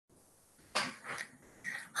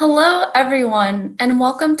Hello, everyone, and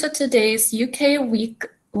welcome to today's UK Week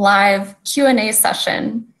Live Q&A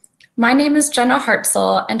session. My name is Jenna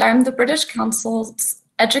Hartzell, and I'm the British Council's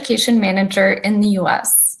Education Manager in the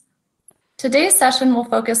US. Today's session will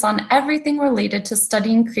focus on everything related to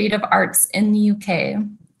studying creative arts in the UK.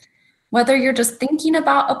 Whether you're just thinking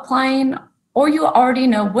about applying or you already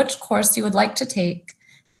know which course you would like to take,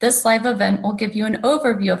 this live event will give you an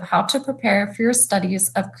overview of how to prepare for your studies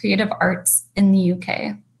of creative arts in the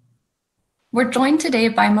UK. We're joined today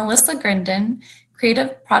by Melissa Grindon,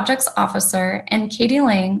 Creative Projects Officer, and Katie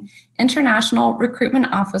Lang, International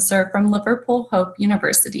Recruitment Officer from Liverpool Hope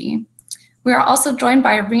University. We are also joined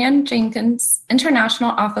by Rhian Jenkins,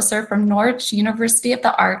 International Officer from Norwich University of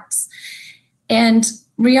the Arts. And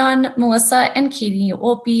Rhian, Melissa, and Katie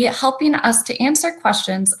will be helping us to answer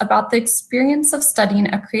questions about the experience of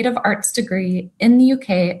studying a creative arts degree in the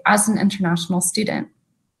UK as an international student.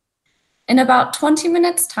 In about 20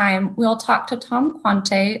 minutes' time, we'll talk to Tom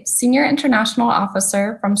Quante, Senior International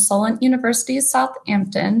Officer from Solent University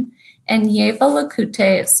Southampton, and Yeva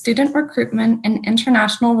Lakute, Student Recruitment and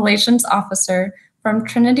International Relations Officer from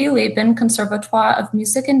Trinity Laban Conservatoire of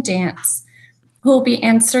Music and Dance, who will be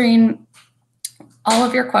answering all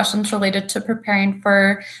of your questions related to preparing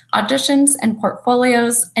for auditions and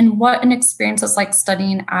portfolios and what an experience is like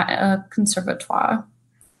studying at a conservatoire.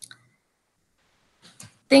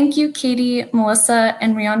 Thank you, Katie, Melissa,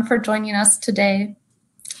 and Rhian for joining us today.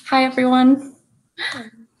 Hi, everyone.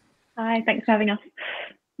 Hi, thanks for having us.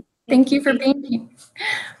 Thank you for being here.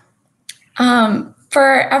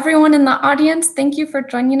 For everyone in the audience, thank you for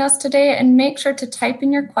joining us today, and make sure to type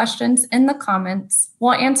in your questions in the comments.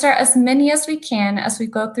 We'll answer as many as we can as we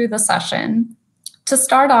go through the session. To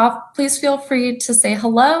start off, please feel free to say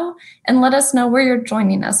hello and let us know where you're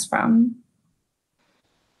joining us from.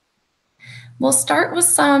 We'll start with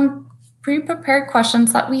some pre-prepared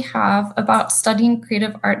questions that we have about studying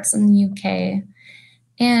creative arts in the UK.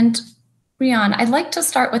 And Rhian, I'd like to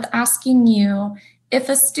start with asking you, if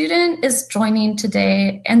a student is joining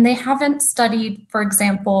today and they haven't studied, for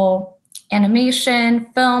example, animation,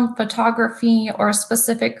 film, photography, or a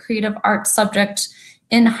specific creative arts subject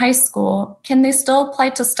in high school, can they still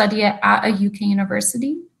apply to study it at a UK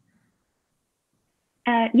university?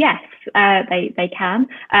 Yes, they can.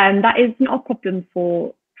 That is not a problem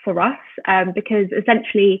for us because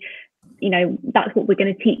essentially, you know, that's what we're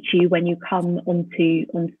going to teach you when you come onto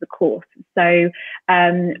the course. So,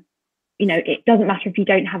 you know, it doesn't matter if you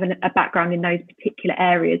don't have a background in those particular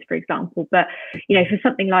areas, for example, but, you know, for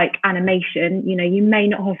something like animation, you know, you may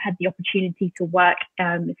not have had the opportunity to work,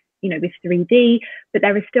 you know, with 3D, but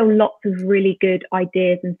there are still lots of really good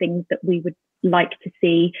ideas and things that we would like to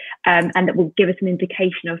see and that will give us an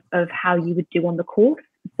indication of how you would do on the course.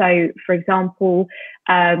 So, for example,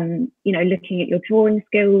 you know, looking at your drawing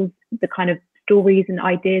skills, the kind of stories and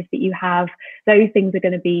ideas that you have, those things are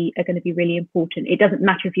going to be really important. It doesn't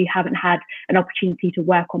matter if you haven't had an opportunity to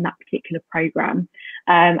work on that particular program.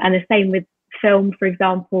 And the same with film, for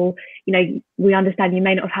example. You know, we understand you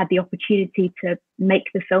may not have had the opportunity to make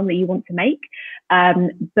the film that you want to make,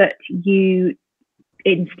 but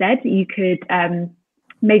instead you could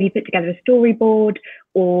maybe put together a storyboard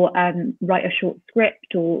or write a short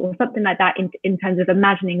script or something like that in terms of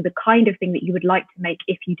imagining the kind of thing that you would like to make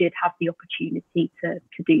if you did have the opportunity to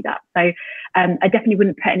do that. So I definitely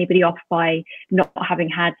wouldn't put anybody off by not having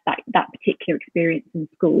had that particular experience in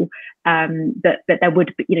school, but there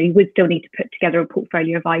would, you know, you would still need to put together a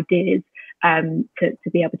portfolio of ideas to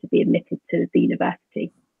be able to be admitted to the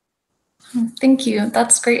university. Thank you.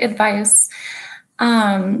 That's great advice.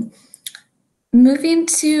 Moving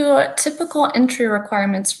to typical entry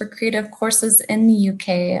requirements for creative courses in the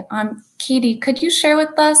UK. Katie, could you share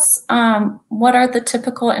with us what are the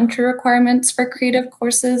typical entry requirements for creative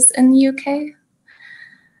courses in the UK?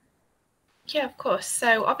 Yeah, of course.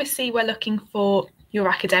 So obviously we're looking for your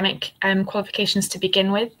academic qualifications to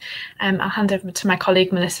begin with. I'll hand over to my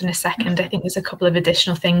colleague Melissa in a second. I think there's a couple of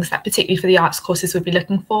additional things that particularly for the arts courses we'd be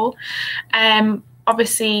looking for.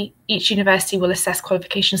 Obviously, each university will assess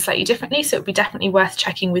qualifications slightly differently, so it would be definitely worth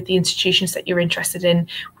checking with the institutions that you're interested in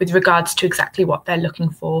with regards to exactly what they're looking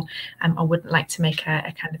for. I wouldn't like to make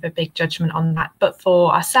a kind of a big judgment on that. But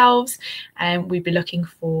for ourselves, we'd be looking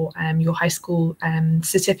for your high school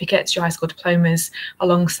certificates, your high school diplomas,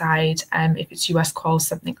 alongside, if it's US quals,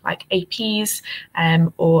 something like APs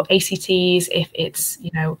or ACTs, if it's,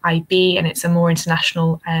 you know, IB and it's a more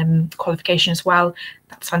international qualification as well.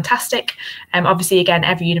 That's fantastic. Obviously, again,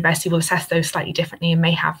 every university university will assess those slightly differently and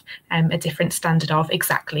may have a different standard of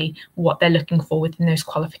exactly what they're looking for within those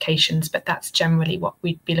qualifications, but that's generally what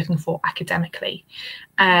we'd be looking for academically.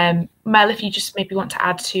 Mel, if you just maybe want to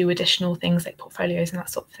add to additional things like portfolios and that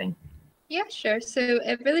sort of thing. Yeah, sure. So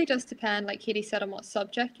it really does depend, like Katie said, on what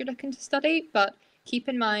subject you're looking to study, but keep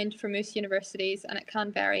in mind for most universities, and it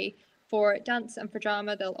can vary, for dance and for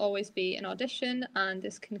drama, there'll always be an audition, and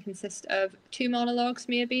this can consist of 2 monologues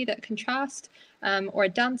maybe that contrast, or a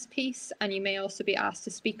dance piece, and you may also be asked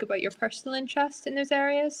to speak about your personal interest in those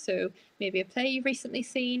areas, so maybe a play you've recently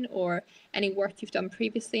seen or any work you've done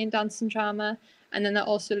previously in dance and drama. And then that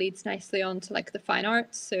also leads nicely on to like the fine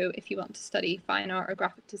arts. So if you want to study fine art or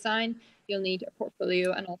graphic design, you'll need a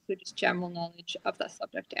portfolio and also just general knowledge of that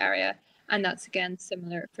subject area. And that's again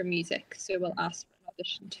similar for music. So we'll ask for an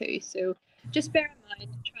audition too. So just bear in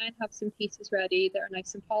mind, try and have some pieces ready that are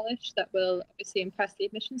nice and polished that will obviously impress the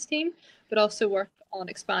admissions team, but also work on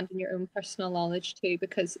expanding your own personal knowledge too,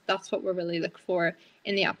 because that's what we're really looking for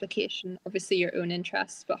in the application. Obviously your own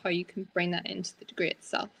interests, but how you can bring that into the degree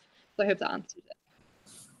itself. So I hope that answers it.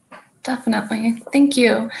 Definitely. Thank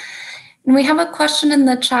you. And we have a question in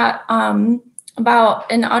the chat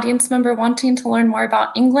about an audience member wanting to learn more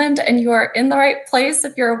about England, and you are in the right place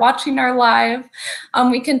if you're watching our live.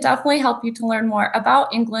 We can definitely help you to learn more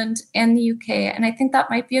about England and the UK, and I think that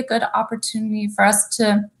might be a good opportunity for us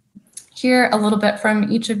to hear a little bit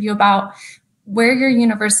from each of you about where your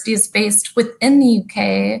university is based within the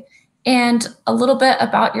UK, and a little bit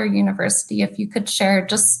about your university, if you could share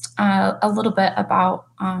just a little bit about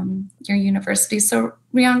your university. So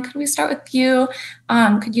Rian, could we start with you?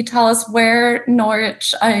 Could you tell us where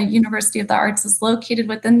Norwich University of the Arts is located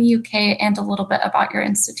within the UK and a little bit about your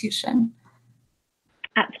institution?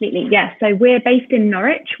 Absolutely, yeah. So we're based in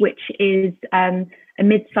Norwich, which is a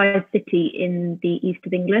mid-sized city in the east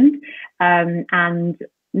of England, and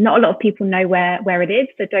not a lot of people know where it is,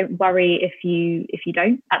 so don't worry if you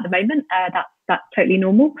don't at the moment. That's totally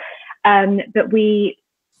normal. But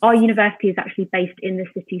our university is actually based in the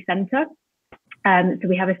city centre. So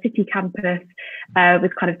we have a city campus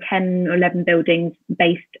with kind of 10 or 11 buildings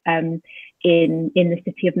based in the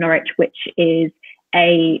city of Norwich, which is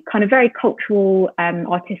a kind of very cultural,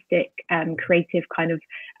 artistic, creative kind of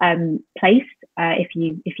place. If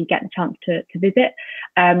you get the chance to visit,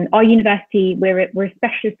 our university, we're a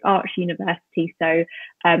specialist arts university, so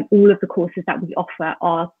all of the courses that we offer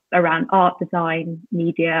are around art, design,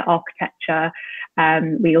 media, architecture.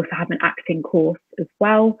 We also have an acting course as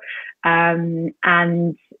well, and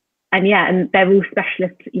they're all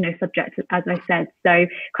specialist, subjects, as I said. So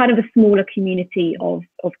kind of a smaller community of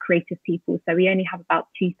creative people. So we only have about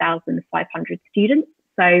 2,500 students.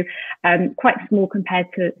 So quite small compared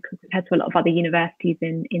to a lot of other universities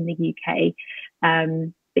in the UK.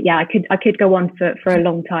 But yeah, I could go on for a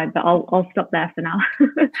long time, but I'll stop there for now.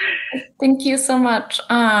 Thank you so much.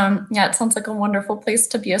 Yeah, it sounds like a wonderful place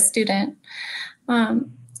to be a student.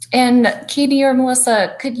 And Katie or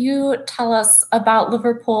Melissa, could you tell us about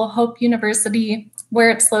Liverpool Hope University, where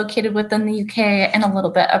it's located within the UK, and a little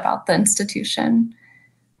bit about the institution?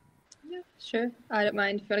 Yeah, sure. I don't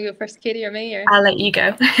mind. If you want to go first, Katie, or me? Or... I'll let you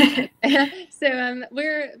go. So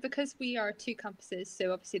because we are 2 campuses,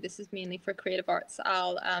 so obviously this is mainly for creative arts,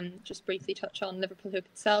 I'll just briefly touch on Liverpool Hope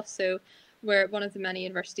itself. So we're one of the many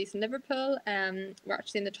universities in Liverpool. We're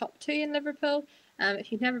actually in the top 2 in Liverpool.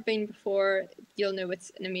 If you've never been before, you'll know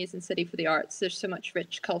it's an amazing city for the arts. There's so much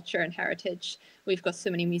rich culture and heritage. We've got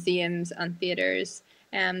so many museums and theatres,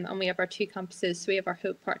 and we have our 2 campuses. So we have our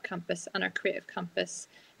Hope Park campus and our Creative campus.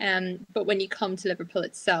 But when you come to Liverpool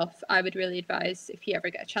itself, I would really advise, if you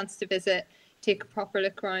ever get a chance to visit, take a proper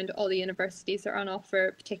look around all the universities that are on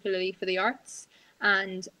offer, particularly for the arts,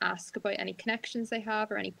 and ask about any connections they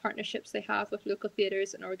have or any partnerships they have with local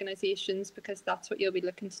theatres and organisations, because that's what you'll be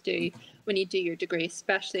looking to do when you do your degree,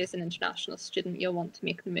 especially as an international student. You'll want to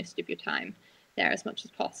make the most of your time there as much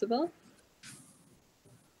as possible.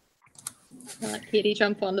 I'll let Katie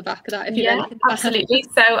jump on the back of that if you want. Absolutely.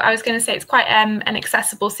 So I was going to say it's quite an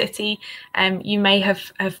accessible city. You may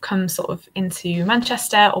have come sort of into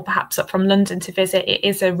Manchester or perhaps up from London to visit. It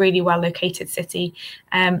is a really well located city.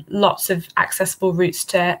 Lots of accessible routes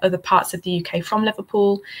to other parts of the UK from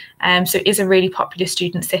Liverpool. So it is a really popular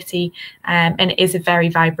student city, and it is a very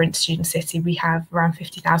vibrant student city. We have around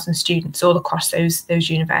 50,000 students all across those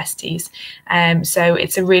universities. So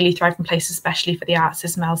it's a really thriving place, especially for the arts,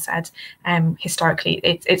 as Mel said. Historically,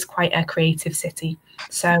 it's quite a creative city,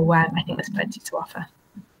 so I think there's plenty to offer.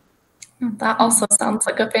 That also sounds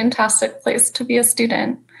like a fantastic place to be a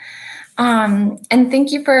student. And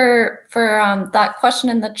thank you for that question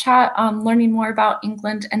in the chat, learning more about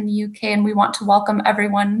England and the UK, and we want to welcome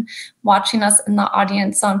everyone watching us in the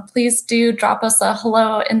audience. Please do drop us a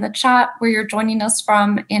hello in the chat where you're joining us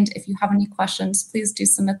from, and if you have any questions, please do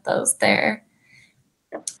submit those there.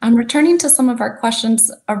 Returning to some of our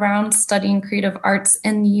questions around studying creative arts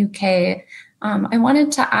in the UK, I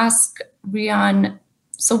wanted to ask Rian,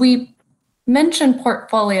 so we mentioned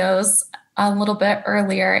portfolios a little bit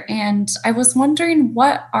earlier, and I was wondering,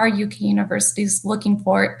 what are UK universities looking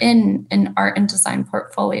for in an art and design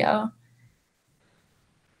portfolio?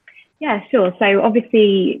 Yeah, sure. So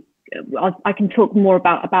obviously, I can talk more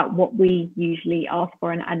about what we usually ask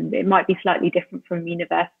for, and it might be slightly different from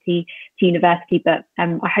university to university, but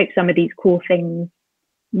I hope some of these core things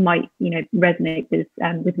might, resonate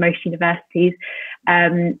with most universities.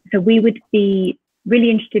 So we would be really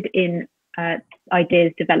interested in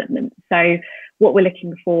ideas development. So what we're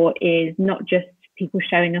looking for is not just people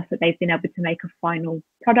showing us that they've been able to make a final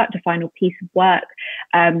product, a final piece of work,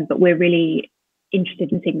 but we're really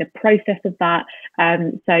interested in seeing the process of that.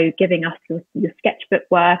 So giving us your sketchbook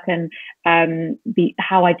work and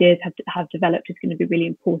how ideas have developed is going to be really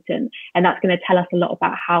important, and that's going to tell us a lot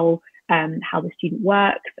about how the student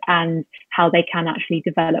works and how they can actually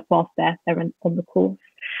develop whilst they're on the course.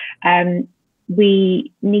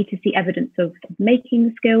 We need to see evidence of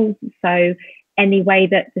making skills. So any way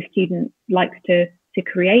that the student likes to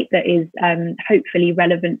create that is hopefully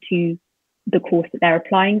relevant to the course that they're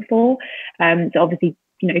applying for. So obviously,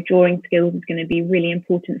 drawing skills is going to be really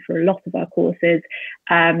important for a lot of our courses.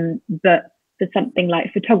 But for something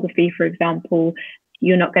like photography, for example,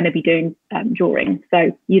 you're not going to be doing drawing.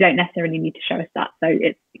 So you don't necessarily need to show us that. So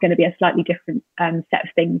it's going to be a slightly different set of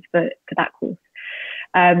things for that course.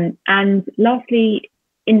 And lastly,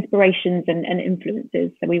 inspirations and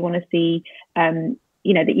influences. So we want to see,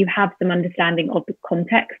 that you have some understanding of the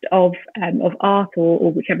context of art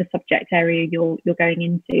or whichever subject area you're going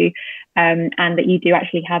into, and that you do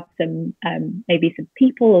actually have some maybe some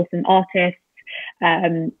people or some artists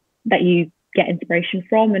that you get inspiration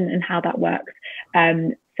from, and how that works.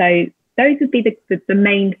 So those would be the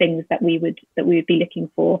main things that we would be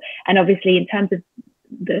looking for. And obviously, in terms of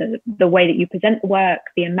the way that you present the work,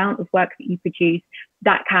 the amount of work that you produce,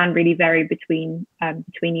 that can really vary between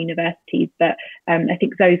universities. But I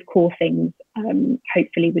think those core things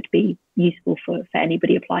hopefully would be useful for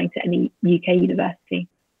anybody applying to any UK university.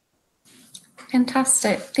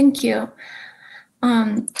 Fantastic, thank you.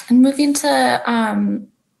 And moving to,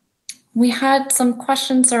 we had some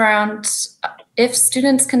questions around if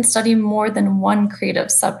students can study more than one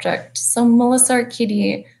creative subject. So Melissa or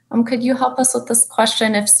Katie, could you help us with this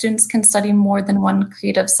question, if students can study more than one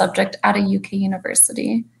creative subject at a UK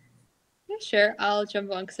university? Yeah, sure. I'll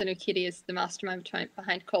jump on because I know Katie is the mastermind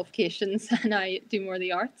behind qualifications and I do more of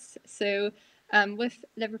the arts. So with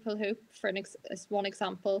Liverpool Hope, as one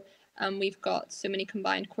example, we've got so many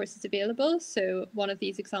combined courses available. So one of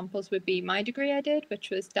these examples would be my degree I did, which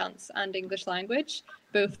was dance and English language,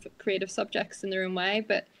 both creative subjects in their own way,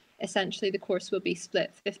 but essentially the course will be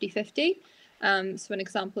split 50-50. So an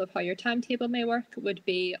example of how your timetable may work would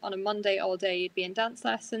be on a Monday all day you'd be in dance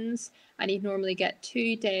lessons, and you'd normally get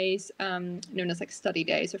 2 days known as like study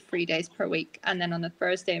days or free days per week, and then on a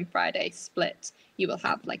Thursday and Friday split you will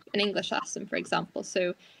have like an English lesson, for example.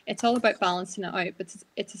 So it's all about balancing it out, but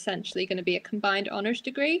it's essentially going to be a combined honours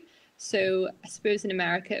degree. So I suppose in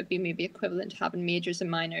America it would be maybe equivalent to having majors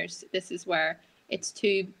and minors. This is where it's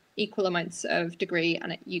 2 equal amounts of degree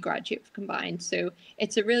and you graduate combined. So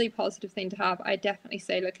it's a really positive thing to have. I definitely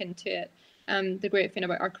say look into it. The great thing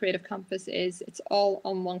about our creative campus is it's all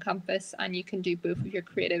on one campus and you can do both of your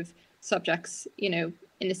creative subjects, in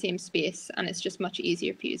the same space, and it's just much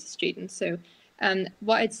easier for you as a student. So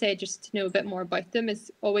what I'd say, just to know a bit more about them,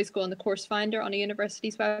 is always go on the course finder on a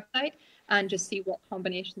university's website and just see what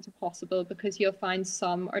combinations are possible, because you'll find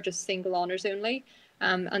some are just single honours only,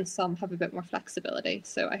 and some have a bit more flexibility.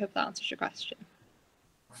 So I hope that answers your question.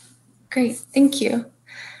 Great, thank you.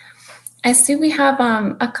 I see we have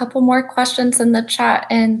a couple more questions in the chat,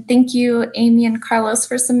 and thank you, Amy and Carlos,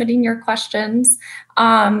 for submitting your questions.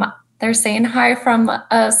 They're saying hi from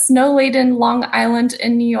a snow-laden Long Island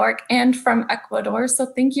in New York and from Ecuador, so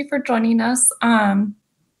thank you for joining us.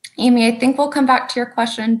 Amy, I think we'll come back to your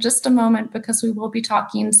question in just a moment because we will be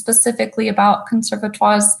talking specifically about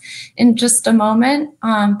conservatoires in just a moment.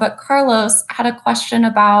 But Carlos had a question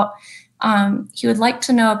about, he would like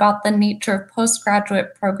to know about the nature of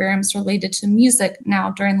postgraduate programs related to music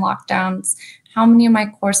now during lockdowns. How many of my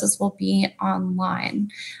courses will be online?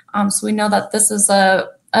 So we know that this is a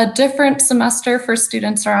a different semester for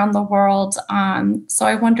students around the world. So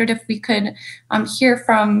I wondered if we could hear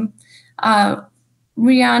from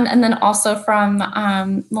Rian and then also from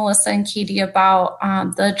Melissa and Katie about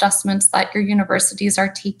the adjustments that your universities are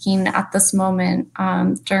taking at this moment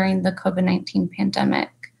during the COVID-19 pandemic.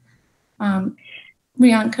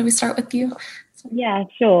 Rian, could we start with you? Yeah,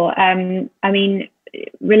 sure. I mean,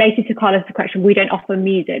 related to Carlos' question, we don't offer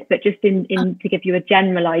music, but just to give you a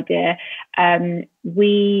general idea,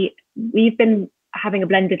 we've been having a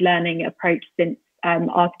blended learning approach since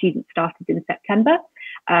our students started in September.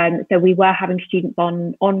 So we were having students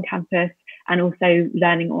on campus and also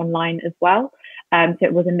learning online as well. So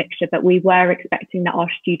it was a mixture, but we were expecting that our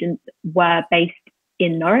students were based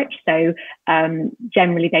in Norwich. So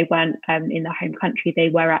generally they weren't in their home country, they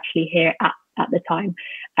were actually here at the time.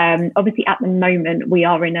 Obviously at the moment we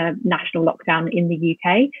are in a national lockdown in the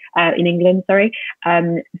UK, in England, sorry.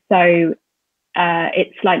 So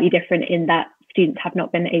it's slightly different in that students have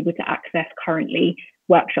not been able to access currently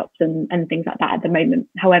workshops and things like that at the moment.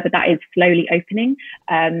 However, that is slowly opening.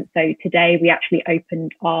 So today we actually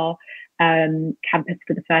opened our campus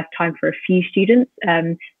for the first time for a few students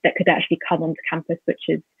that could actually come onto campus, which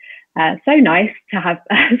is so nice to have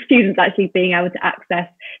students actually being able to access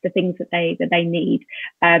the things that they need.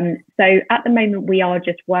 So at the moment we are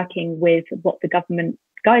just working with what the government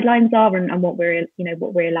guidelines are and what we're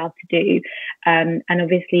allowed to do. And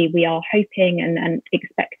obviously we are hoping and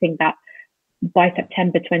expecting that by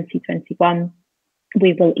September 2021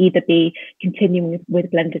 we will either be continuing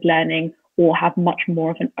with blended learning or have much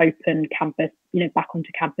more of an open campus, back onto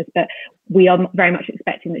campus. But we are very much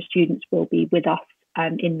expecting that students will be with us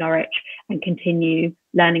in Norwich and continue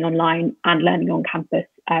learning online and learning on campus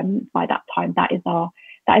by that time. That is our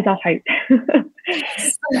hope.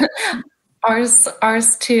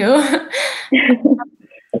 Ours too.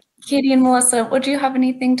 Katie and Melissa, would you have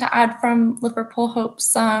anything to add from Liverpool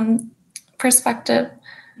Hope's perspective?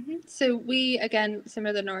 So we, again,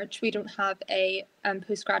 similar to Norwich, we don't have a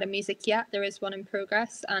postgrad in music yet. There is one in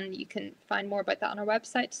progress, and you can find more about that on our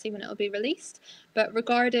website to see when it will be released. But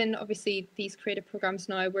regarding, obviously, these creative programs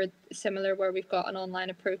now, we're similar where we've got an online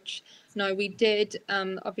approach. Now, we did,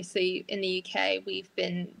 obviously, in the UK, we've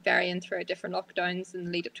been varying through different lockdowns in the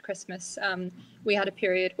lead up to Christmas. We had a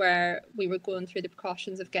period where we were going through the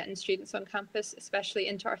precautions of getting students on campus, especially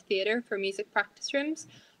into our theatre for music practice rooms.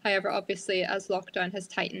 However, obviously, as lockdown has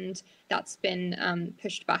tightened, that's been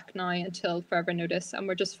pushed back now until further notice, and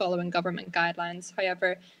we're just following government guidelines.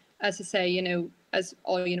 However, as I say, as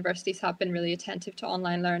all universities have been really attentive to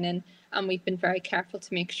online learning, and we've been very careful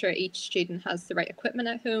to make sure each student has the right equipment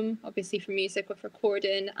at home. Obviously, for music with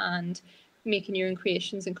recording and making your own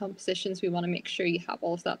creations and compositions, we want to make sure you have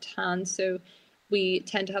all of that to hand. So we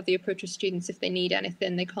tend to have the approach of students, if they need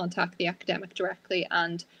anything, they contact the academic directly,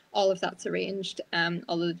 and all of that's arranged.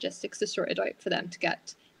 All the logistics are sorted out for them to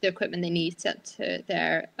get the equipment they need sent to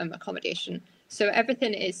their accommodation. So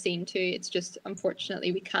everything is seen to. It's just,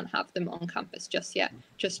 unfortunately, we can't have them on campus just yet,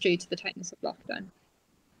 just due to the tightness of lockdown.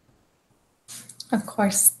 Of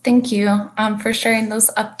course. Thank you for sharing those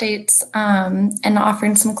updates and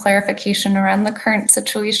offering some clarification around the current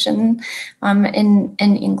situation in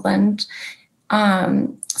England.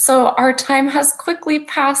 So our time has quickly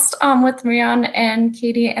passed with Rian and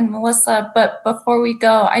Katie and Melissa, but before we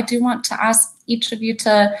go, I do want to ask each of you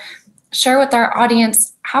to share with our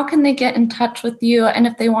audience, how can they get in touch with you? And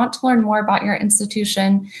if they want to learn more about your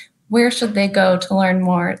institution, where should they go to learn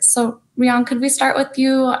more? So Rian, could we start with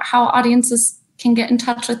you, how audiences can get in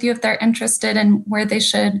touch with you if they're interested and where they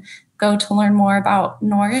should go to learn more about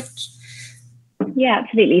Norwich? Yeah,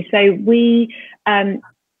 absolutely. So we,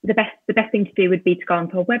 the best thing to do would be to go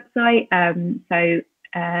onto our website,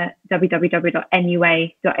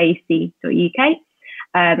 www.nua.ac.uk,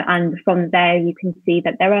 and from there you can see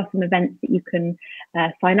that there are some events that you can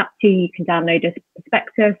sign up to. You can download a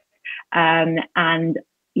prospectus, and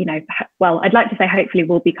well, I'd like to say hopefully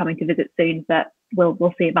we'll be coming to visit soon, but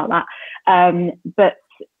we'll see about that. But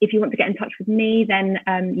if you want to get in touch with me, then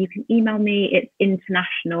you can email me. It's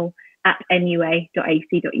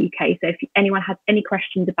international@nua.ac.uk. So if anyone has any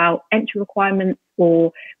questions about entry requirements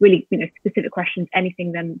or really specific questions,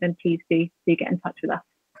 anything, then please do get in touch with us.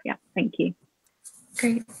 Yeah, thank you.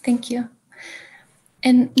 Great, thank you.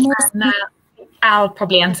 And Melissa, I'll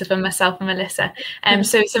probably answer for myself and Melissa.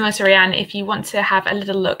 So similar to Rhian, if you want to have a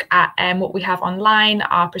little look at what we have online,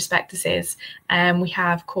 our prospectuses, we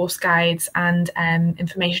have course guides and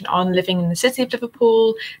information on living in the city of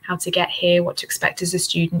Liverpool, how to get here, what to expect as a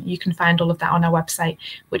student. You can find all of that on our website,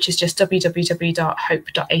 which is just www.hope.ac.uk.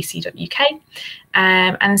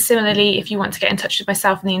 And similarly, if you want to get in touch with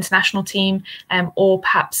myself and the international team, or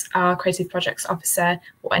perhaps our creative projects officer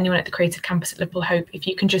or anyone at the Creative Campus at Liverpool Hope, if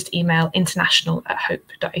you can just email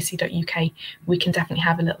international@hope.ac.uk, we can definitely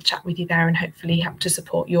have a little chat with you there and hopefully help to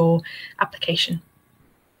support your application.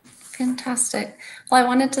 Fantastic. Well, I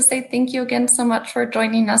wanted to say thank you again so much for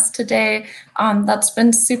joining us today. That's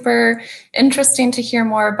been super interesting to hear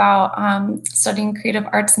more about studying creative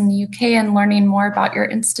arts in the UK and learning more about your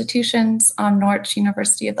institutions, Norwich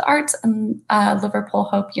University of the Arts and Liverpool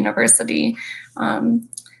Hope University.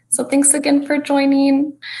 So thanks again for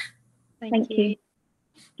joining. Thank you.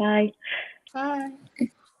 Bye. Bye.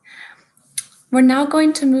 We're now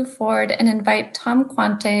going to move forward and invite Tom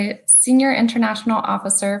Quante, Senior International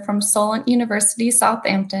Officer from Solent University,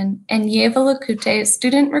 Southampton, and Yeva Lacute,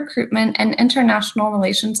 Student Recruitment and International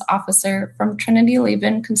Relations Officer from Trinity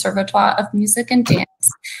Laban Conservatoire of Music and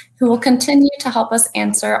Dance, who will continue to help us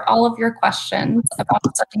answer all of your questions about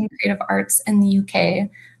studying creative arts in the UK.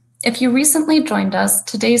 If you recently joined us,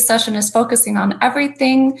 today's session is focusing on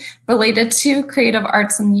everything related to creative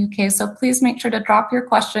arts in the UK, so please make sure to drop your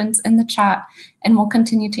questions in the chat and we'll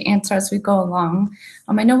continue to answer as we go along.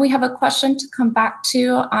 I know we have a question to come back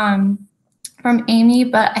to from Amy,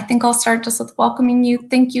 but I think I'll start just with welcoming you.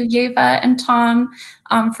 Thank you, Yeva and Tom,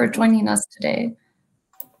 for joining us today.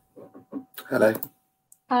 Hello.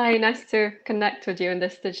 Hi, nice to connect with you in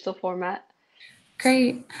this digital format.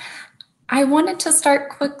 Great. I wanted to start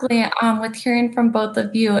quickly with hearing from both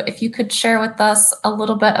of you. If you could share with us a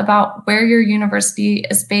little bit about where your university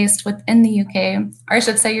is based within the UK, or I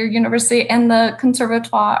should say your university and the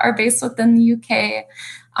Conservatoire are based within the UK,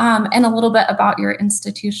 and a little bit about your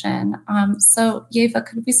institution. So Yeva,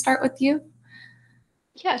 could we start with you?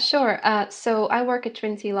 Yeah, sure. So I work at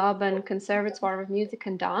Trinity Laban Conservatoire of Music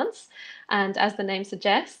and Dance. And as the name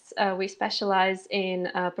suggests, we specialize in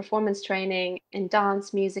performance training in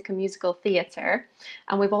dance, music, and musical theatre.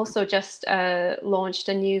 And we've also just launched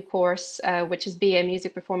a new course, which is BA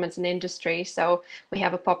Music Performance and Industry. So we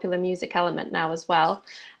have a popular music element now as well.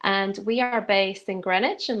 And we are based in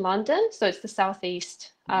Greenwich in London. So it's the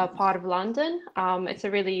southeast part of London. It's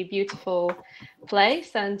a really beautiful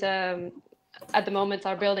place. And at the moment,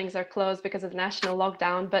 our buildings are closed because of the national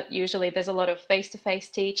lockdown, but usually there's a lot of face-to-face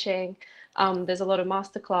teaching. There's a lot of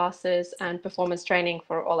master classes and performance training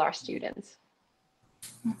for all our students.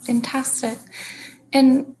 Fantastic.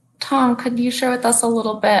 And Tom, could you share with us a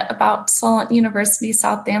little bit about Solent University,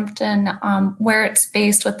 Southampton, where it's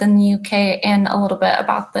based within the UK, and a little bit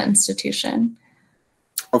about the institution?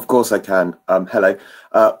 Of course I can. Hello.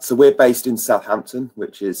 So we're based in Southampton,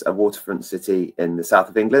 which is a waterfront city in the south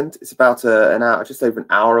of England. It's about an hour, just over an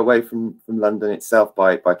hour away from London itself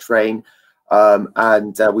by train.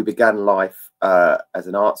 And we began life as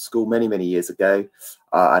an art school many years ago,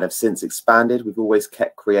 and have since expanded. We've always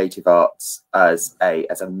kept creative arts as a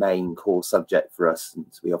main core subject for us. And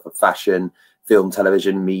so we offer fashion, film,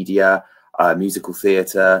 television, media, musical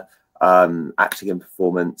theatre, acting and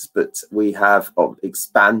performance, but we have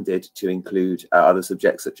expanded to include other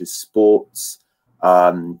subjects such as sports,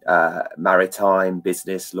 maritime,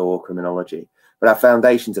 business, law, criminology. But our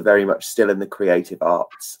foundations are very much still in the creative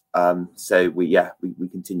arts. So we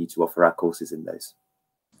continue to offer our courses in those.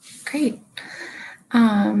 Great.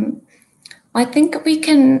 I think we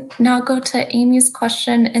can now go to Amy's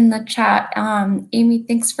question in the chat. Amy,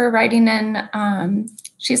 thanks for writing in.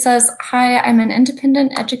 She says, hi, I'm an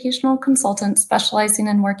independent educational consultant specializing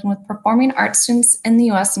in working with performing arts students in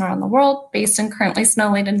the US and around the world, based in currently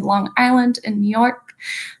snow-laden Long Island in New York.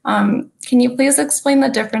 Can you please explain the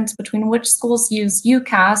difference between which schools use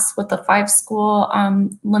UCAS with the 5-school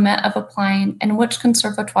limit of applying and which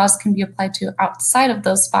conservatoires can be applied to outside of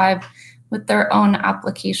those 5 with their own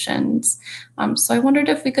applications? So I wondered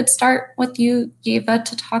if we could start with you, Yeva,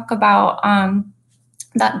 to talk about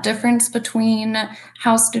that difference between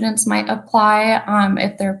how students might apply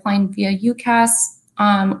if they're applying via UCAS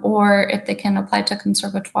or if they can apply to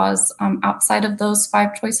conservatoires outside of those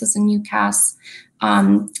 5 choices in UCAS.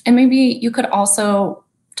 And maybe you could also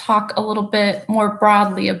talk a little bit more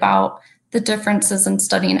broadly about the differences in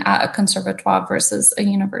studying at a conservatoire versus a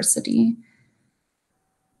university.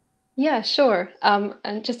 Yeah, sure.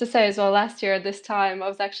 And just to say as well, last year at this time, I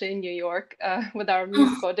was actually in New York with our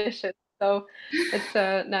music audition. So it's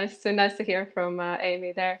nice to hear from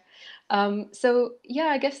Amy there. So yeah,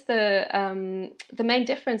 I guess the main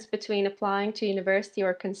difference between applying to university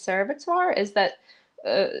or conservatoire is that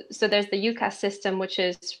so there's the UCAS system, which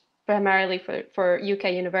is primarily for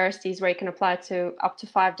UK universities, where you can apply to up to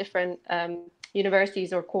 5 different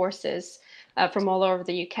universities or courses from all over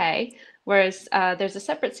the UK. Whereas there's a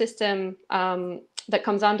separate system that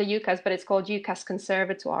comes under UCAS, but it's called UCAS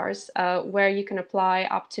Conservatoires, where you can apply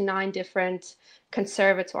up to 9 different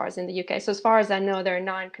conservatoires in the UK. So as far as I know, there are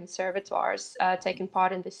 9 conservatoires taking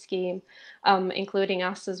part in this scheme, including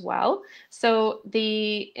us as well. So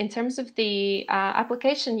in terms of the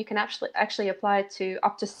application, you can actually apply to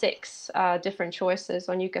up to 6 different choices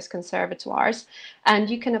on UCAS Conservatoires, and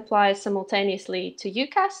you can apply simultaneously to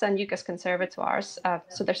UCAS and UCAS Conservatoires.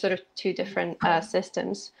 So they're sort of 2 different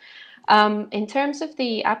systems. In terms of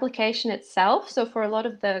the application itself, so for a lot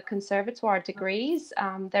of the conservatoire degrees,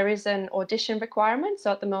 there is an audition requirement.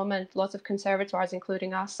 So at the moment, lots of conservatoires,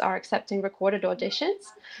 including us, are accepting recorded auditions.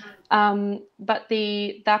 But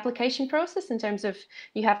the application process, in terms of,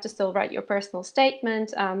 you have to still write your personal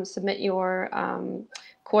statement, submit your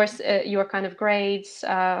course, your kind of grades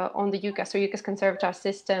on the UCAS or UCAS Conservatoire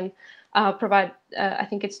system, provide, I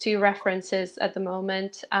think it's 2 references at the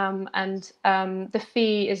moment, and the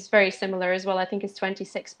fee is very similar as well. I think it's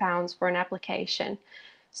 £26 for an application.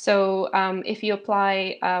 So if you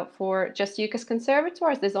apply for just UCAS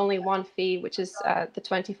Conservatoires, there's only one fee, which is the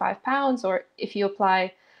 £25, or if you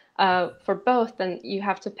apply for both, then you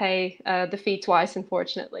have to pay the fee twice,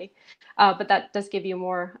 unfortunately. But that does give you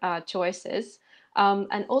more choices.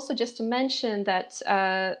 And also just to mention that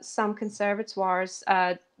some conservatoires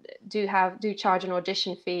do charge an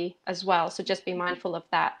audition fee as well. So just be mindful of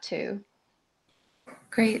that too.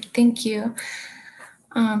 Great, thank you.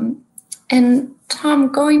 And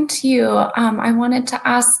Tom, going to you, I wanted to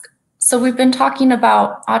ask, so we've been talking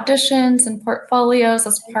about auditions and portfolios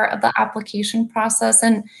as part of the application process,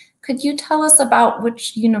 and could you tell us about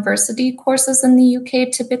which university courses in the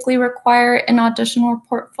UK typically require an audition or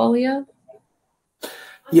portfolio?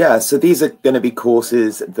 Yeah, so these are going to be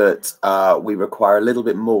courses that we require a little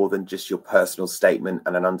bit more than just your personal statement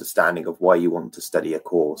and an understanding of why you want to study a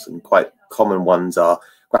course. And quite common ones are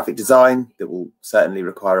graphic design, that will certainly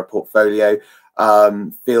require a portfolio,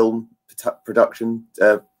 film production,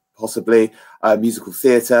 possibly, musical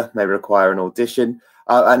theatre may require an audition.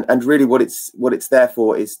 And really what it's there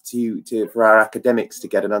for is for our academics to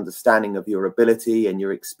get an understanding of your ability and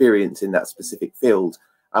your experience in that specific field.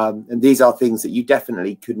 And these are things that you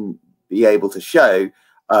definitely couldn't be able to show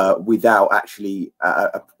without actually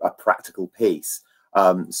a practical piece.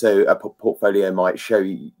 So a portfolio might show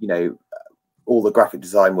you know, all the graphic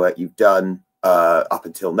design work you've done up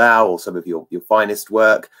until now, or some of your finest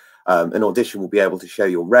work. An audition will be able to show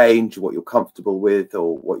your range, what you're comfortable with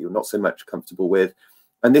or what you're not so much comfortable with.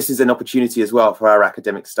 And this is an opportunity as well for our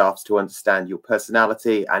academic staffs to understand your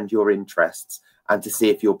personality and your interests, and to see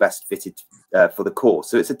if you're best fitted for the course.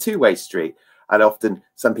 So it's a 2-way street, and often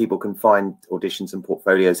some people can find auditions and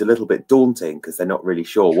portfolios a little bit daunting because they're not really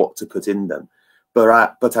sure what to put in them. But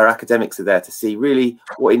our academics are there to see really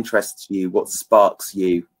what interests you, what sparks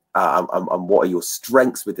you, and what are your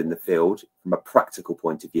strengths within the field from a practical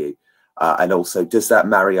point of view. And also, does that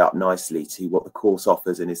marry up nicely to what the course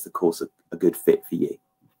offers, and is the course a good fit for you?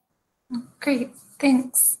 Great,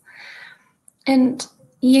 thanks. And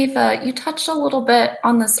Eva, you touched a little bit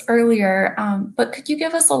on this earlier, but could you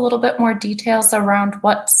give us a little bit more details around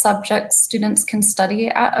what subjects students can study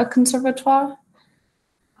at a conservatoire?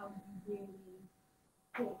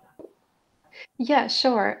 Yeah,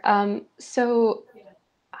 sure. So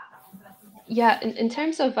yeah, in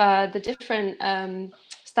terms of the different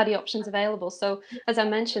study options available. So as I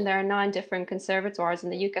mentioned, there are 9 different conservatoires in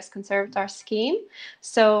the UCAS Conservatoire scheme.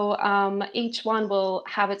 So each one will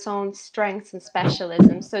have its own strengths and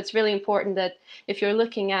specialisms. So it's really important that if you're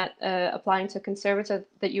looking at applying to a conservatoire,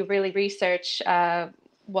 that you really research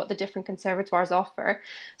what the different conservatoires offer.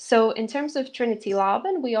 So in terms of Trinity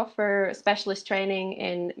Laban, we offer specialist training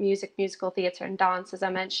in music, musical theatre and dance, as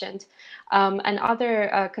I mentioned. And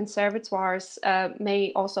other conservatoires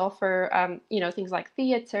may also offer, you know, things like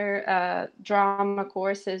theatre, drama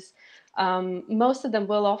courses. Most of them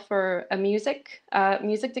will offer a music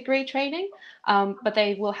degree training, but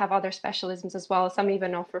they will have other specialisms as well. Some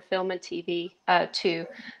even offer film and TV too.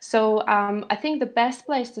 So I think the best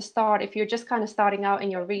place to start, if you're just kind of starting out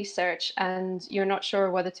in your research and you're not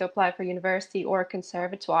sure whether to apply for university or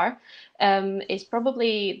conservatoire, is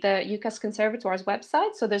probably the UCAS Conservatoire's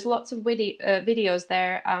website. So there's lots of videos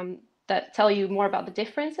there that tell you more about the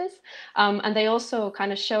differences. And they also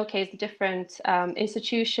kind of showcase the different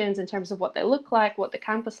institutions in terms of what they look like, what the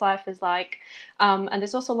campus life is like. And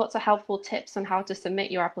there's also lots of helpful tips on how to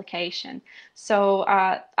submit your application. So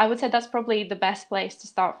I would say that's probably the best place to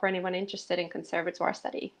start for anyone interested in conservatoire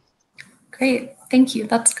study. Great, thank you.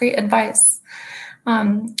 That's great advice.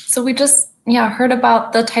 So we just heard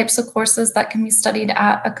about the types of courses that can be studied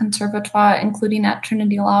at a conservatoire, including at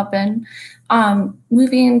Trinity Laban.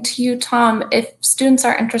 Moving to you, Tom, if students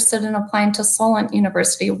are interested in applying to Solent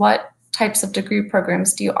University, what types of degree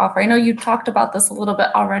programs do you offer? I know you talked about this a little bit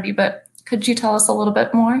already, but could you tell us a little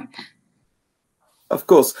bit more? Of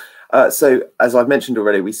course. So as I've mentioned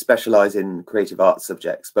already, we specialise in creative arts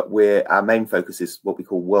subjects, but our main focus is what we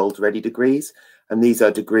call world-ready degrees. And these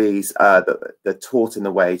are degrees that are taught in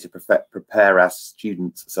the way to prepare our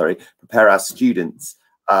students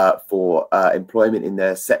for employment in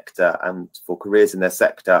their sector and for careers in their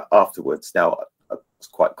sector afterwards. Now, it's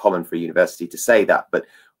quite common for a university to say that, but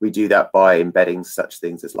we do that by embedding such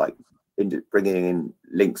things as like bringing in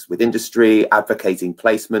links with industry, advocating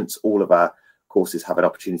placements. All of our courses have an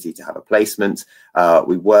opportunity to have a placement.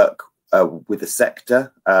 We work with the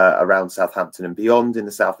sector around Southampton and beyond in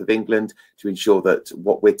the south of England to ensure that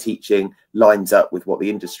what we're teaching lines up with what the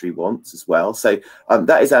industry wants as well. So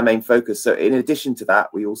that is our main focus. So in addition to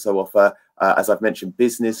that, we also offer, as I've mentioned,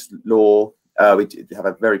 business law. We have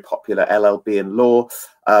a very popular LLB in law.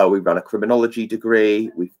 We run a criminology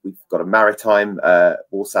degree. We've got a maritime,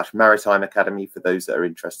 Warsash Maritime Academy for those that are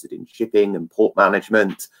interested in shipping and port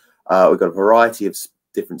management. We've got a variety of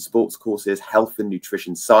different sports courses, health and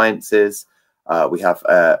nutrition sciences. We have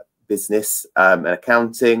business and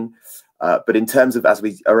accounting. But in terms of as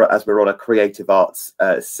we're on a creative arts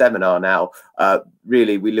seminar now,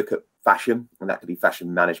 really we look at fashion, and that could be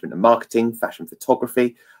fashion management and marketing, fashion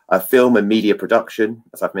photography, film and media production,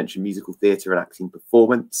 as I've mentioned, musical theatre and acting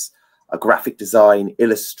performance, graphic design,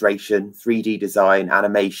 illustration, 3D design,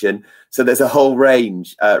 animation. So there's a whole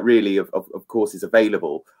range really of courses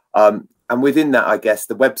available. And within that, I guess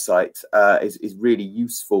the website is really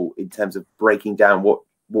useful in terms of breaking down what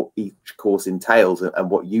each course entails and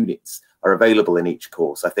what units are available in each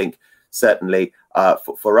course. I think certainly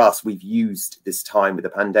for us, we've used this time with the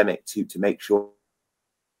pandemic to make sure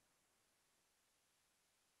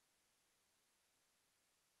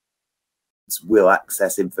will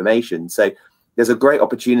access information. So there's a great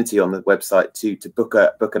opportunity on the website to book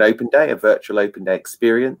an open day, a virtual open day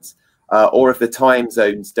experience. Or if the time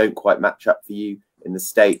zones don't quite match up for you in the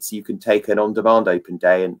States, you can take an on-demand open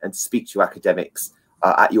day and speak to academics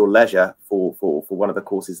at your leisure for one of the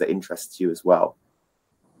courses that interests you as well.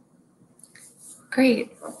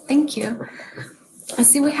 Great, thank you. I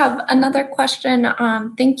see we have another question.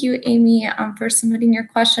 Thank you, Amy, for submitting your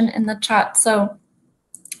question in the chat. So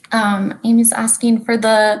Amy's asking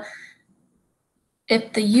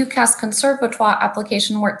if the UCAS Conservatoire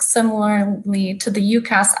application works similarly to the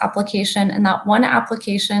UCAS application, and that one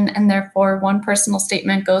application and therefore one personal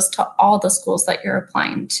statement goes to all the schools that you're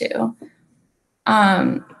applying to.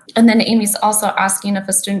 And then Amy's also asking if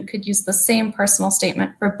a student could use the same personal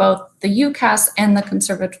statement for both the UCAS and the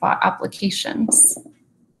Conservatoire applications.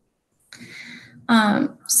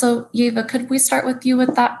 So Yeva, could we start with you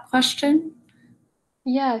with that question?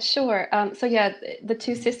 Yeah, sure. So yeah, the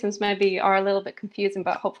two systems maybe are a little bit confusing,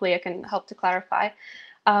 but hopefully I can help to clarify.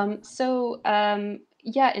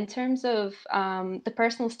 Yeah, in terms of the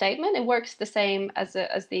personal statement, it works the same as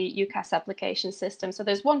the UCAS application system. So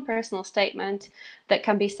there's one personal statement that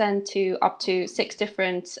can be sent to up to 6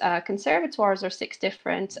 different conservatoires or 6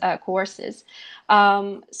 different courses.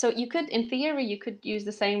 So you could, in theory, you could use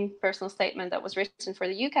the same personal statement that was written for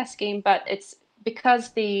the UCAS scheme, but it's because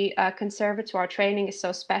the conservatoire training is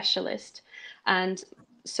so specialist and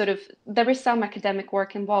sort of there is some academic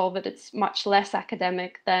work involved, but it's much less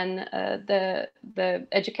academic than the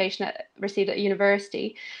education received at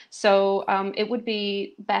university. So it would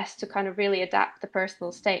be best to kind of really adapt the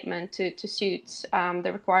personal statement to suit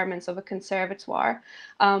the requirements of a conservatoire.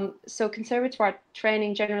 So conservatoire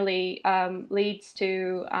training generally leads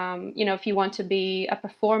to, you know, if you want to be a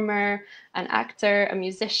performer, an actor, a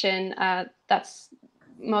musician, that's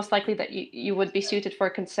most likely that you would be suited for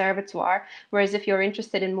a conservatoire. Whereas if you're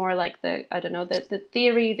interested in more like the, I don't know, the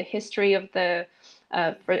theory, the history of the,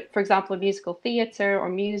 for example, musical theater or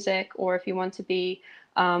music, or if you want to be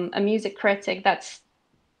a music critic, that's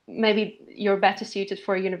maybe you're better suited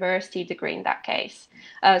for a university degree in that case.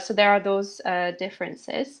 So there are those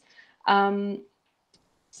differences.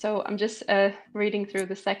 So I'm just reading through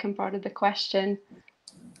the second part of the question,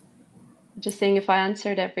 just seeing if I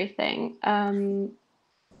answered everything.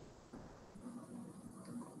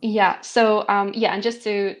 Yeah, so yeah, and just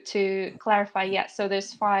to clarify, yeah, so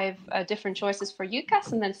there's 5 different choices for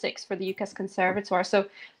UCAS and then 6 for the UCAS Conservatoire. So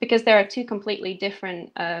because there are 2 completely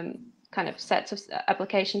different kind of sets of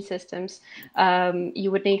application systems, you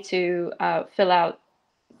would need to fill out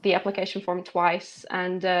the application form twice,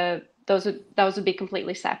 and those would be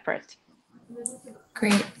completely separate.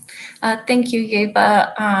 Great. Thank you,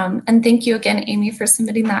 Yeva. And thank you again, Amy, for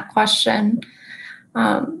submitting that question.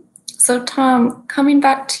 So Tom, coming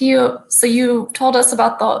back to you, so you told us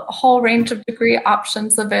about the whole range of degree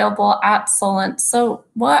options available at Solent. So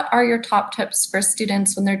what are your top tips for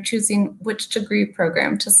students when they're choosing which degree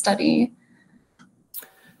program to study?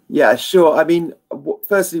 Yeah, sure. I mean,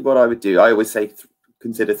 firstly, what I would do, I always say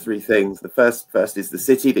consider 3 things. The first is the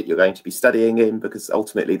city that you're going to be studying in, because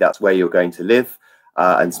ultimately that's where you're going to live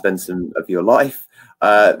and spend some of your life.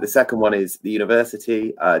 The second one is the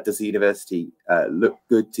university. Does the university look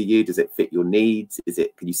good to you? Does it fit your needs?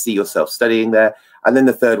 Can you see yourself studying there? And then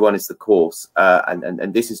the third one is the course.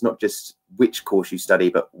 And this is not just which course you study,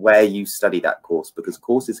 but where you study that course, because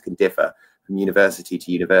courses can differ from university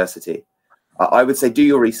to university. I would say do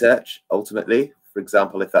your research ultimately. For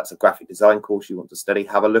example, if that's a graphic design course you want to study,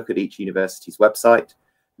 have a look at each university's website,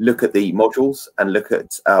 look at the modules, and look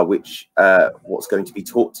at what's going to be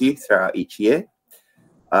taught to you throughout each year.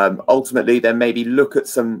 Ultimately, then maybe look at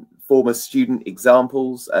some former student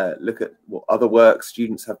examples, look at what other work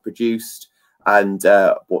students have produced, and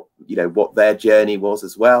what their journey was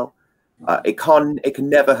as well. It can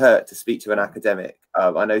never hurt to speak to an academic.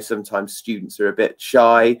 I know sometimes students are a bit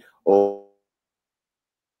shy or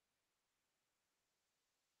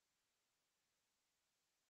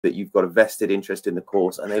that you've got a vested interest in the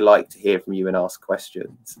course and they like to hear from you and ask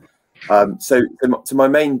questions. So my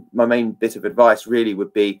main bit of advice really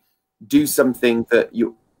would be do something that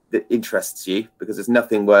interests you, because there's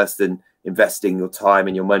nothing worse than investing your time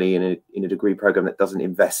and your money in a degree program that doesn't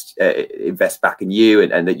invest back in you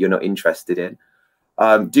and that you're not interested in.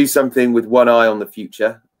 Do something with one eye on the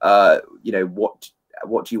future.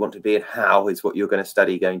 What do you want to be, and how is what you're going to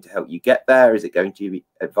study going to help you get there? Is it going to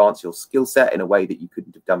advance your skill set in a way that you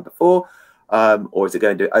couldn't have done before? Or is it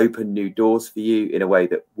going to open new doors for you in a way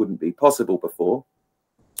that wouldn't be possible before?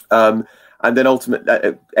 And then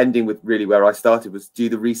ultimately, ending with really where I started, was do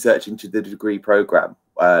the research into the degree program.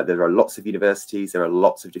 There are lots of universities, there are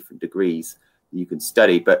lots of different degrees you can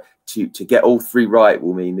study, but to get all 3 right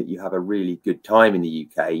will mean that you have a really good time in the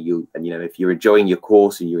UK. If you're enjoying your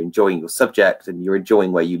course and you're enjoying your subject and you're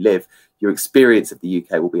enjoying where you live, your experience of the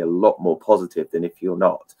UK will be a lot more positive than if you're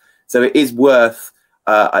not. So it is worth,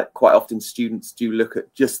 quite often students do look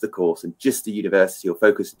at just the course and just the university, or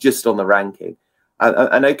focus just on the ranking.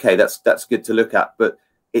 And okay, that's good to look at, but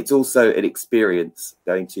it's also an experience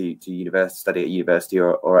going to university, study at university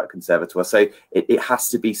or at conservatoire. So it has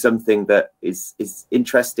to be something that is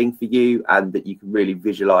interesting for you and that you can really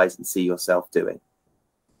visualize and see yourself doing.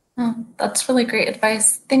 Oh, that's really great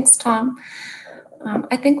advice. Thanks, Tom.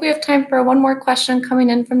 I think we have time for one more question coming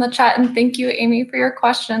in from the chat, and thank you, Amy, for your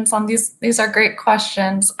questions on these. These are great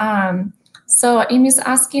questions. So Amy's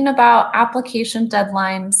asking about application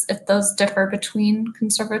deadlines, if those differ between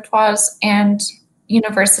conservatoires and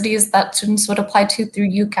universities that students would apply to through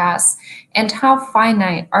UCAS, and how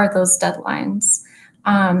finite are those deadlines?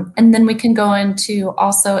 And then we can go into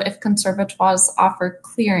also if conservatoires offer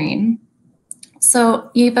clearing.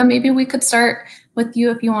 So Eva, maybe we could start with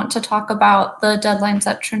you if you want to talk about the deadlines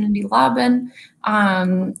at Trinity Laban.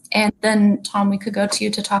 And then Tom, we could go to you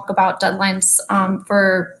to talk about deadlines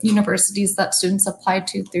for universities that students apply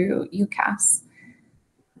to through UCAS.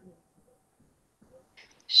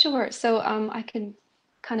 Sure. So I can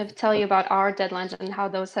kind of tell you about our deadlines and how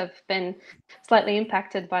those have been slightly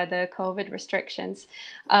impacted by the COVID restrictions.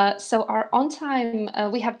 So our on-time,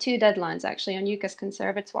 we have 2 deadlines actually on UCAS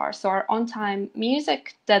Conservatoire. So our on-time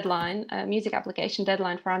music deadline, music application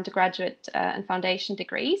deadline for undergraduate and foundation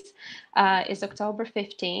degrees is October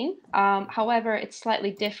 15. However, it's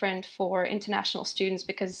slightly different for international students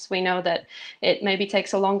because we know that it maybe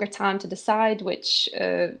takes a longer time to decide which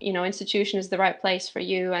institution is the right place for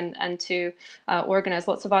you and to organize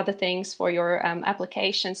lots of other things for your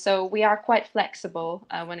application. So we are quite flexible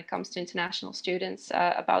when it comes to international students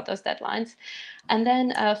about those deadlines. And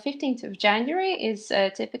then 15th of January is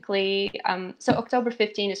typically, so October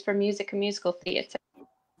 15 is for music and musical theatre.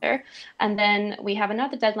 And then we have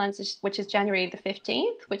another deadline, which is January the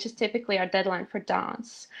 15th, which is typically our deadline for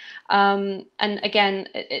dance. And again,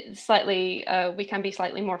 we can be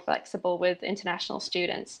slightly more flexible with international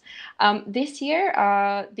students. This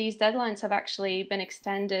year, these deadlines have actually been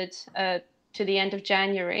extended to the end of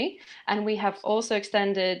January, and we have also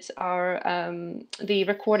extended our the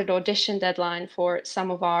recorded audition deadline for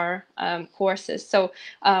some of our courses. So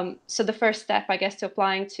so the first step, I guess, to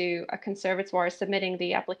applying to a conservatoire is submitting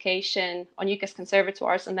the application on UCAS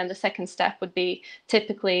conservatoires, and then the second step would be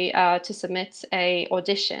typically to submit a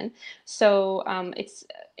audition. So it's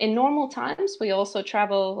in normal times, we also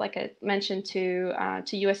travel, like I mentioned, to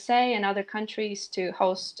USA and other countries to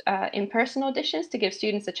host in-person auditions, to give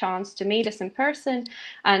students a chance to meet us in person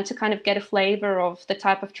and to kind of get a flavor of the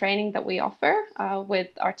type of training that we offer with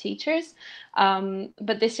our teachers.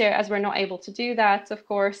 But this year, as we're not able to do that, of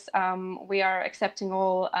course, we are accepting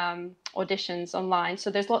all auditions online. So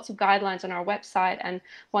there's lots of guidelines on our website, and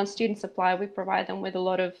once students apply, we provide them with a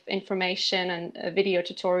lot of information and video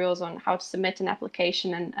tutorials on how to submit an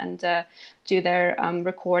application and do their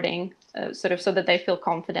recording, sort of so that they feel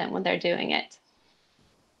confident when they're doing it.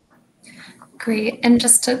 Great. And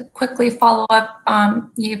just to quickly follow up,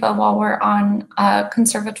 Eva, while we're on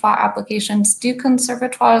conservatoire applications, do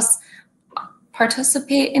conservatoires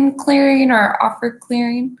participate in clearing or offer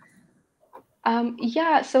clearing?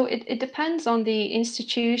 Yeah, so it depends on the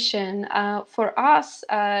institution. For us,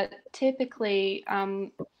 typically,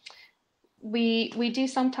 we do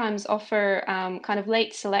sometimes offer kind of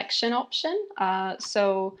late selection option.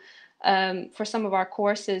 So for some of our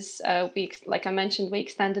courses, like I mentioned, we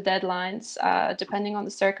extend the deadlines depending on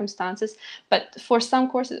the circumstances. But for some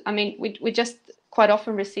courses, I mean, we just quite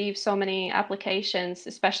often receive so many applications,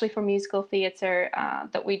 especially for musical theatre,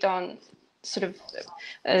 that we don't sort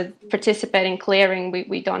of participate in clearing.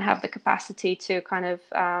 We don't have the capacity to kind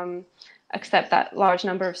of accept that large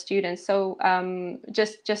number of students. So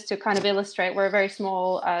just to kind of illustrate, we're a very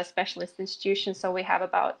small specialist institution, so we have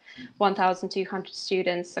about 1,200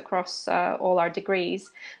 students across all our degrees.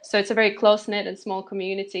 So it's a very close-knit and small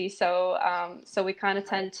community. So so we kind of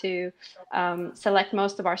tend to select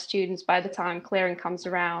most of our students by the time clearing comes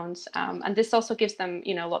around, and this also gives them,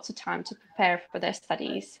 you know, lots of time to prepare for their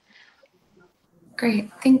studies.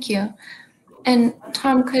 Great, thank you. And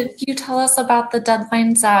Tom, could you tell us about the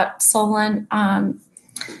deadlines at Solent,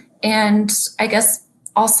 and I guess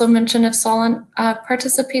also mention if Solent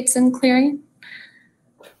participates in clearing?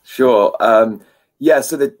 Sure. Yeah,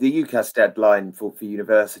 so the UCAS deadline for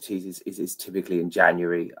universities is typically in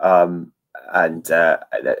January, and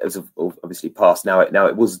it's obviously passed now.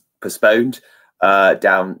 It was postponed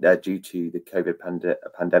down due to the COVID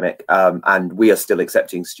pandemic, and we are still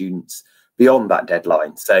accepting students beyond that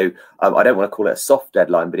deadline. So I don't want to call it a soft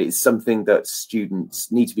deadline, but it is something that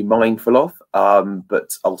students need to be mindful of.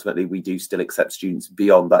 But ultimately, we do still accept students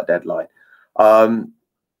beyond that deadline.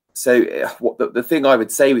 So the thing I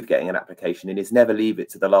would say with getting an application in is never leave it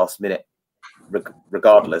to the last minute,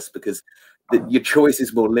 regardless, because your choice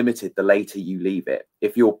is more limited the later you leave it.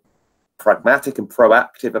 If you're pragmatic and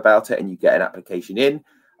proactive about it and you get an application in,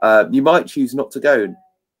 you might choose not to go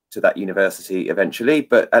to that university eventually,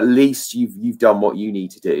 but at least you've done what you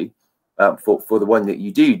need to do for the one that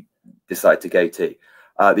you do decide to go to.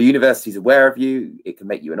 The university is aware of you. It can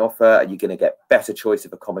make you an offer, and you're going to get better choice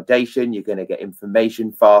of accommodation. You're going to get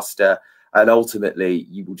information faster, and ultimately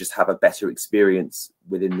you will just have a better experience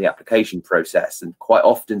within the application process. And quite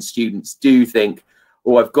often students do think,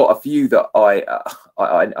 oh, I've got a few that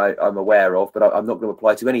I'm aware of, but I'm not going to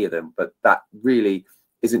apply to any of them. But that really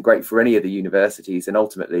isn't great for any of the universities, and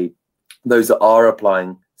ultimately those that are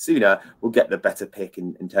applying sooner will get the better pick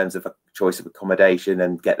in terms of a choice of accommodation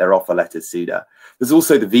and get their offer letters sooner. There's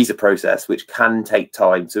also the visa process, which can take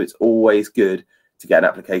time, so it's always good to get an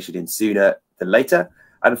application in sooner than later.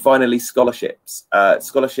 And finally, scholarships.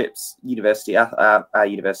 Scholarships, our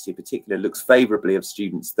university in particular, looks favourably of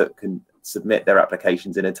students that can submit their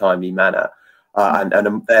applications in a timely manner.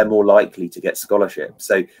 And they're more likely to get scholarships.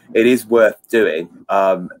 So it is worth doing.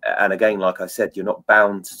 And again, like I said, you're not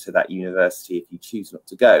bound to that university if you choose not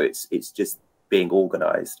to go. It's just being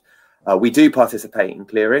organised. We do participate in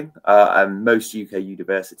clearing, and most UK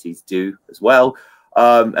universities do as well.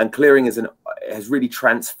 And clearing has really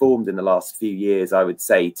transformed in the last few years, I would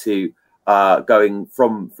say, to going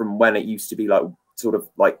from when it used to be like sort of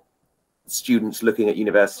like students looking at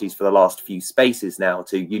universities for the last few spaces now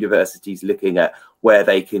to universities looking at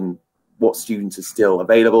what students are still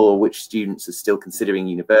available or which students are still considering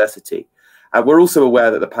university. We're also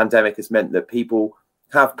aware that the pandemic has meant that people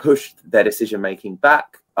have pushed their decision making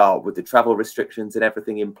back with the travel restrictions and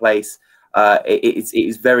everything in place. It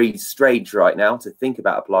is very strange right now to think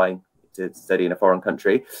about applying to study in a foreign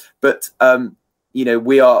country, but you know,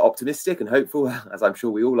 we are optimistic and hopeful, as I'm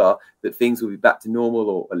sure we all are, that things will be back to normal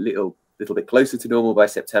or a little bit closer to normal by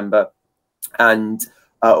September. And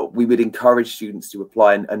we would encourage students to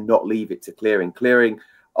apply and not leave it to clearing. Clearing,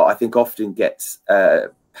 I think, often gets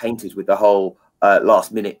painted with the whole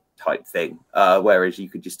last minute type thing, whereas you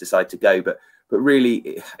could just decide to go. But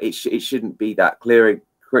really, it shouldn't be that.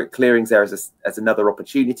 Clearing's there as another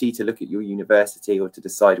opportunity to look at your university or to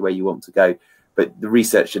decide where you want to go. But the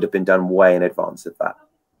research should have been done way in advance of that.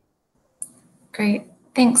 Great.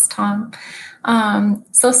 Thanks, Tom.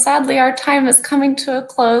 So sadly, our time is coming to a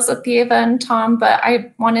close with Eva and Tom, but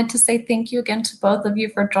I wanted to say thank you again to both of you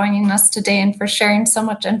for joining us today and for sharing so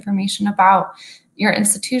much information about your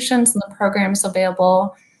institutions and the programs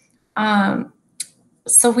available.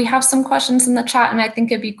 So we have some questions in the chat, and I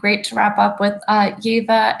think it'd be great to wrap up with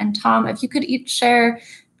Eva and Tom. If you could each share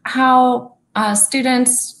how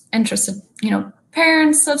students, interested,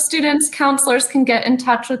 parents of students, counselors can get in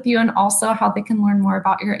touch with you, and also how they can learn more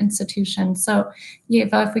about your institution. So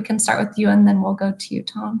Eva, if we can start with you, and then we'll go to you,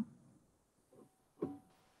 Tom.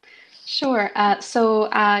 Sure. A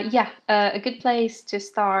good place to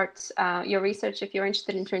start your research if you're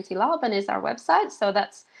interested in Trinity Laban is our website. So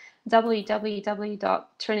that's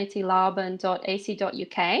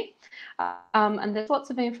www.trinitylaban.ac.uk. And there's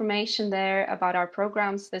lots of information there about our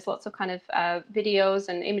programs. There's lots of kind of videos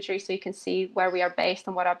and imagery so you can see where we are based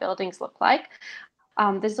and what our buildings look like.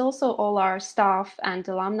 There's also all our staff and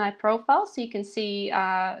alumni profiles, so you can see,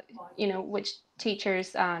 which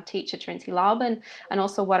teachers teach at Trinity Laban, and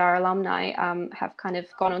also what our alumni have kind of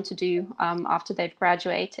gone on to do after they've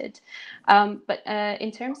graduated. But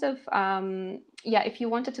in terms of if you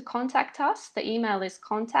wanted to contact us, the email is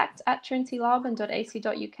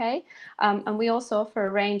contact@trinitylaban.ac.uk. And we also offer a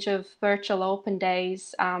range of virtual open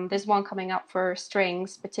days. There's one coming up for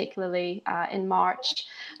strings, particularly in March.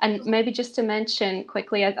 And maybe just to mention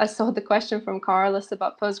quickly, I saw the question from Carlos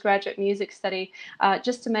about postgraduate music study.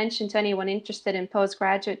 Just to mention to anyone interested in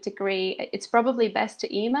postgraduate degree, it's probably best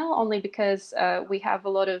to email, only because we have a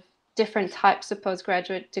lot of different types of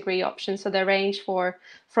postgraduate degree options. So they range from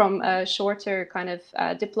shorter kind of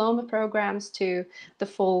diploma programs to the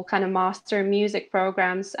full kind of master music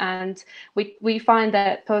programs. And we find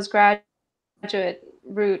that postgraduate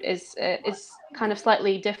route is kind of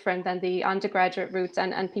slightly different than the undergraduate route,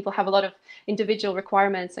 and people have a lot of individual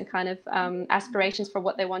requirements and kind of aspirations for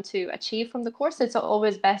what they want to achieve from the course. So it's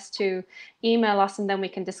always best to email us, and then we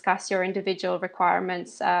can discuss your individual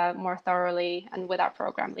requirements more thoroughly and with our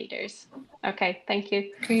program leaders. Okay, thank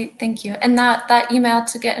you. Great, thank you. And that email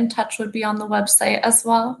to get in touch would be on the website as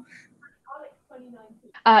well?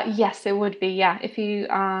 Yes, it would be. Yeah, if you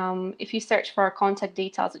search for our contact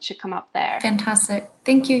details, it should come up there. Fantastic.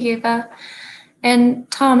 Thank you, Eva. And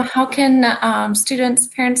Tom, how can students,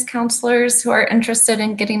 parents, counselors who are interested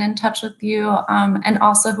in getting in touch with you, and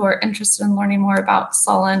also who are interested in learning more about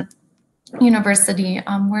Solent University,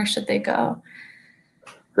 where should they go?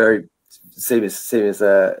 Very same as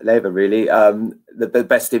Leva, really.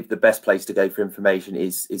 The best place to go for information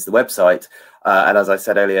is the website, and as I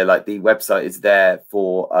said earlier, like, the website is there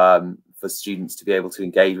for students to be able to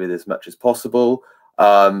engage with as much as possible,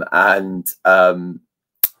 that's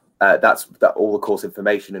all the course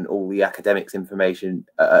information and all the academics information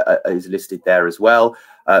is listed there as well.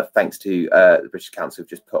 Thanks to the British Council, who've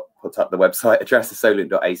just put up the website address of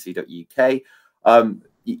solent.ac.uk.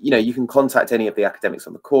 You can contact any of the academics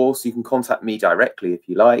on the course. You can contact me directly if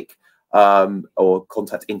you like, or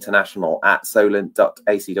contact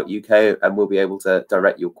international@solent.ac.uk, and we'll be able to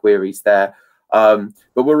direct your queries there. But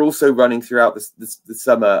we're also running throughout the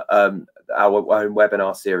summer our own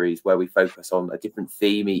webinar series where we focus on a different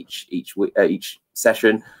theme each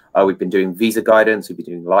session. We've been doing visa guidance. We've been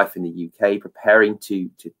doing life in the UK, preparing to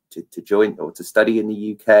join or to study in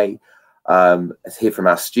the UK. Hear from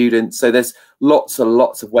our students. So there's lots and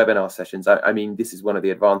lots of webinar sessions. I mean, this is one of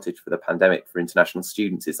the advantages for the pandemic for international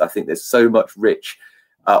students, is I think there's so much rich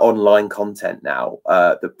online content now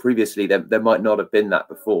that previously there might not have been that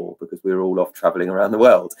before, because we were all off traveling around the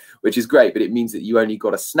world, which is great, but it means that you only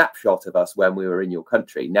got a snapshot of us when we were in your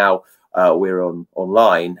country. Now we're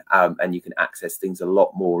online, and you can access things a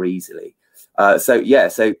lot more easily. So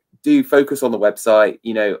do focus on the website.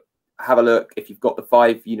 Have a look. If you've got the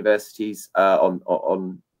 5 universities on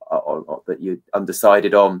that you're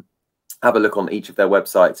undecided on, have a look on each of their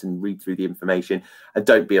websites and read through the information, and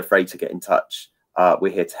don't be afraid to get in touch.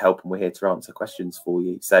 We're here to help, and we're here to answer questions for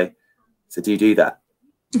you. So do that.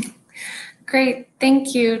 Great.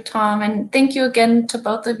 Thank you, Tom. And thank you again to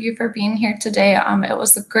both of you for being here today. It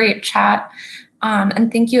was a great chat.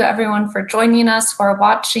 And thank you everyone for joining us, for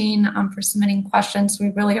watching, for submitting questions. We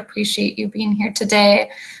really appreciate you being here today.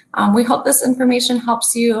 We hope this information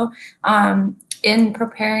helps you in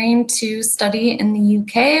preparing to study in the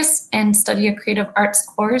UK and study a creative arts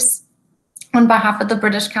course. On behalf of the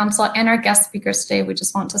British Council and our guest speakers today, we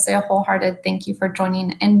just want to say a wholehearted thank you for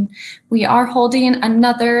joining. And we are holding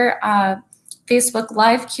another Facebook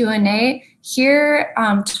Live Q&A here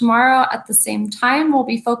tomorrow at the same time. We'll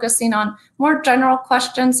be focusing on more general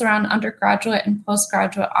questions around undergraduate and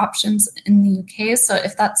postgraduate options in the UK. So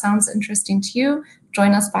if that sounds interesting to you,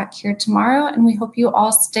 join us back here tomorrow. And we hope you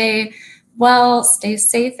all stay well, stay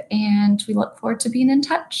safe, and we look forward to being in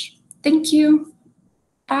touch. Thank you.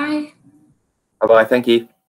 Bye. Bye-bye. Thank you.